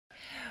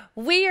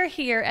We are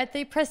here at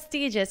the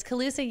prestigious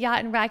Calusa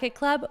Yacht and Racket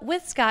Club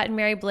with Scott and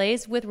Mary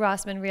Blais with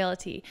Rossman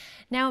Realty.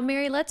 Now,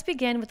 Mary, let's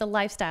begin with the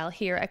lifestyle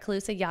here at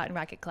Calusa Yacht and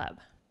Racket Club.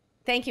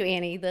 Thank you,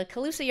 Annie. The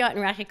Calusa Yacht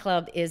and Racket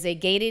Club is a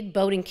gated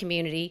boating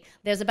community.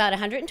 There's about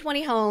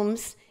 120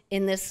 homes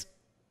in this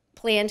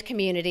planned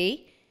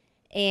community,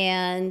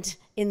 and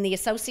in the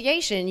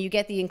association, you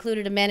get the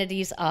included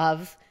amenities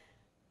of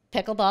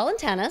pickleball and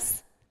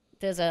tennis.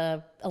 There's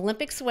an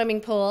Olympic swimming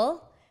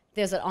pool.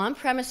 There's an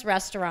on-premise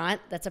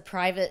restaurant that's a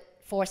private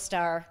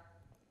 4-star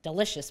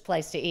delicious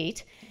place to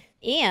eat.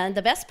 And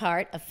the best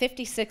part, a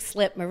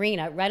 56-slip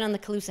marina right on the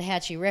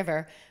Caloosahatchee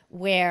River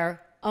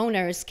where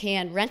owners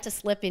can rent a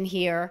slip in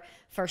here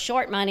for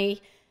short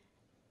money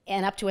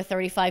and up to a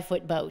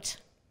 35-foot boat.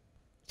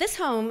 This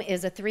home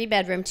is a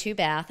 3-bedroom,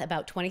 2-bath,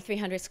 about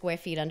 2,300 square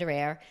feet under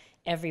air.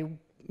 Every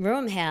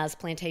room has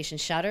plantation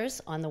shutters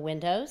on the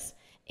windows,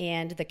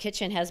 and the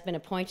kitchen has been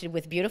appointed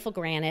with beautiful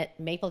granite,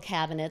 maple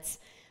cabinets,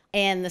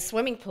 and the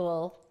swimming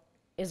pool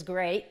is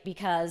great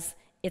because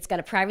it's got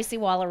a privacy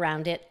wall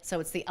around it,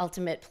 so it's the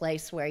ultimate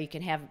place where you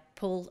can have a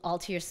pool all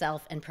to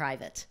yourself and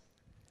private.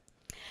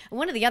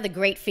 One of the other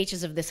great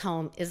features of this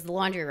home is the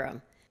laundry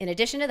room. In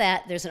addition to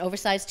that, there's an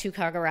oversized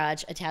 2-car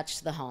garage attached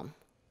to the home.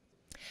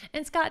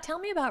 And Scott, tell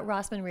me about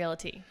Rossman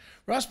Realty.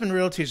 Rossman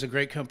Realty is a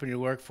great company to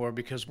work for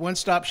because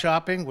one-stop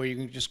shopping where you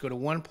can just go to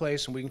one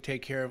place and we can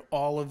take care of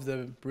all of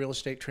the real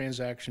estate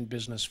transaction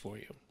business for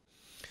you.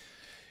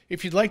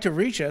 If you'd like to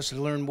reach us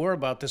and learn more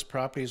about this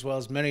property as well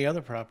as many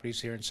other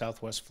properties here in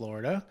Southwest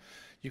Florida,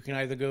 you can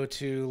either go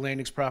to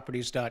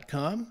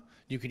landingsproperties.com,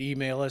 you could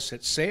email us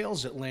at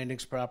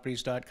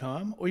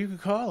sales@landingsproperties.com, or you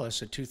could call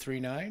us at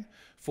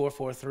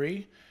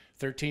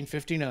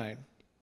 239-443-1359.